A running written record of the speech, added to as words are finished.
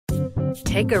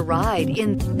Take a ride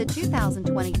in the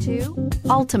 2022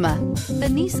 Altima. The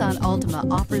Nissan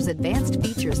Altima offers advanced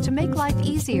features to make life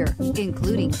easier,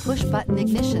 including push-button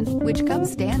ignition, which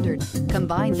comes standard.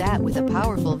 Combine that with a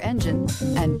powerful engine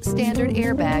and standard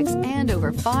airbags and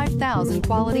over 5,000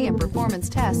 quality and performance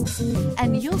tests,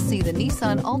 and you'll see the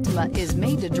Nissan Altima is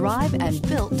made to drive and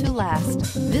built to last.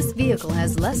 This vehicle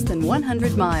has less than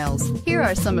 100 miles. Here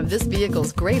are some of this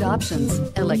vehicle's great options: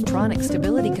 electronic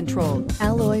stability control,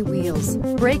 alloy wheels,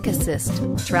 brake assist,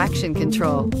 traction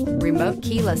control, remote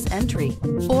keyless entry,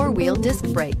 four-wheel disc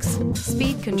brakes,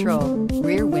 speed control,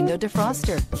 rear window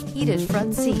defroster, heated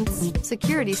front seats,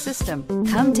 security system.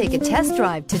 Come take a test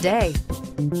drive today.